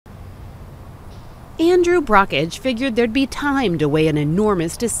Andrew Brockage figured there'd be time to weigh an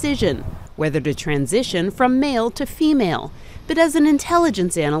enormous decision, whether to transition from male to female. But as an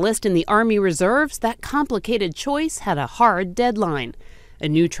intelligence analyst in the Army Reserves, that complicated choice had a hard deadline. A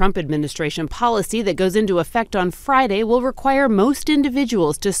new Trump administration policy that goes into effect on Friday will require most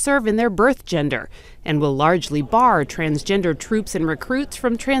individuals to serve in their birth gender and will largely bar transgender troops and recruits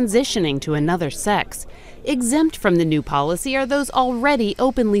from transitioning to another sex. Exempt from the new policy are those already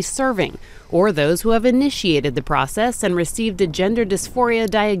openly serving, or those who have initiated the process and received a gender dysphoria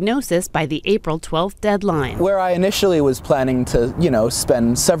diagnosis by the April 12th deadline. Where I initially was planning to,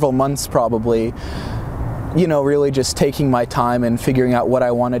 spend several months probably, really just taking my time and figuring out what I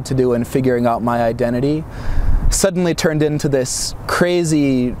wanted to do and figuring out my identity, suddenly turned into this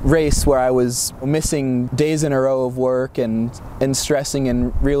crazy race where I was missing days in a row of work and stressing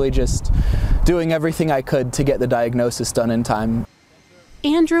and really just doing everything I could to get the diagnosis done in time.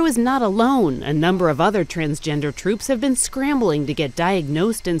 Andrew is not alone. A number of other transgender troops have been scrambling to get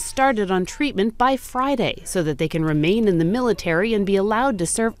diagnosed and started on treatment by Friday so that they can remain in the military and be allowed to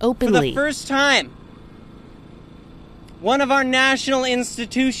serve openly. For the first time, one of our national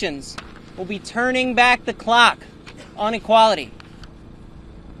institutions will be turning back the clock on equality,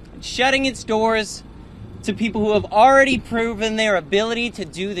 shutting its doors to people who have already proven their ability to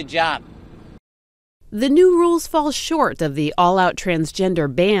do the job. The new rules fall short of the all-out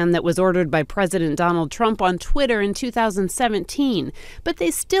transgender ban that was ordered by President Donald Trump on Twitter in 2017, but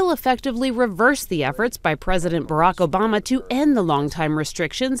they still effectively reverse the efforts by President Barack Obama to end the longtime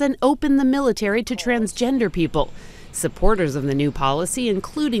restrictions and open the military to transgender people. Supporters of the new policy,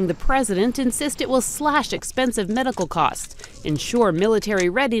 including the president, insist it will slash expensive medical costs, ensure military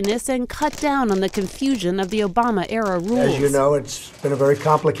readiness, and cut down on the confusion of the Obama-era rules. As you know, it's been a very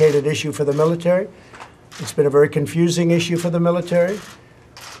complicated issue for the military. It's been a very confusing issue for the military,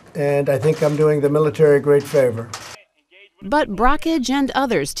 and I think I'm doing the military a great favor. But Brockage and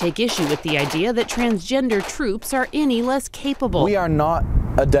others take issue with the idea that transgender troops are any less capable. We are not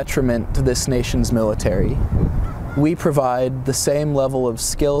a detriment to this nation's military. We provide the same level of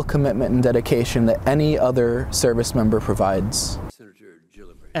skill, commitment, and dedication that any other service member provides.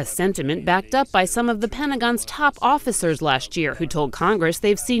 A sentiment backed up by some of the Pentagon's top officers last year who told Congress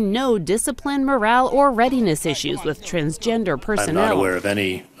they've seen no discipline, morale, or readiness issues with transgender personnel. I'm not aware of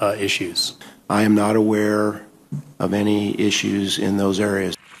any issues. I am not aware of any issues in those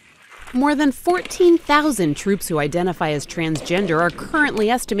areas. More than 14,000 troops who identify as transgender are currently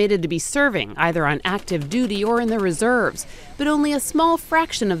estimated to be serving, either on active duty or in the reserves, but only a small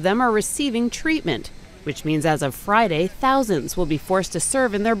fraction of them are receiving treatment, which means as of Friday, thousands will be forced to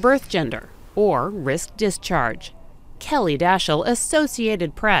serve in their birth gender or risk discharge. Kelly Daschle,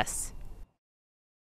 Associated Press.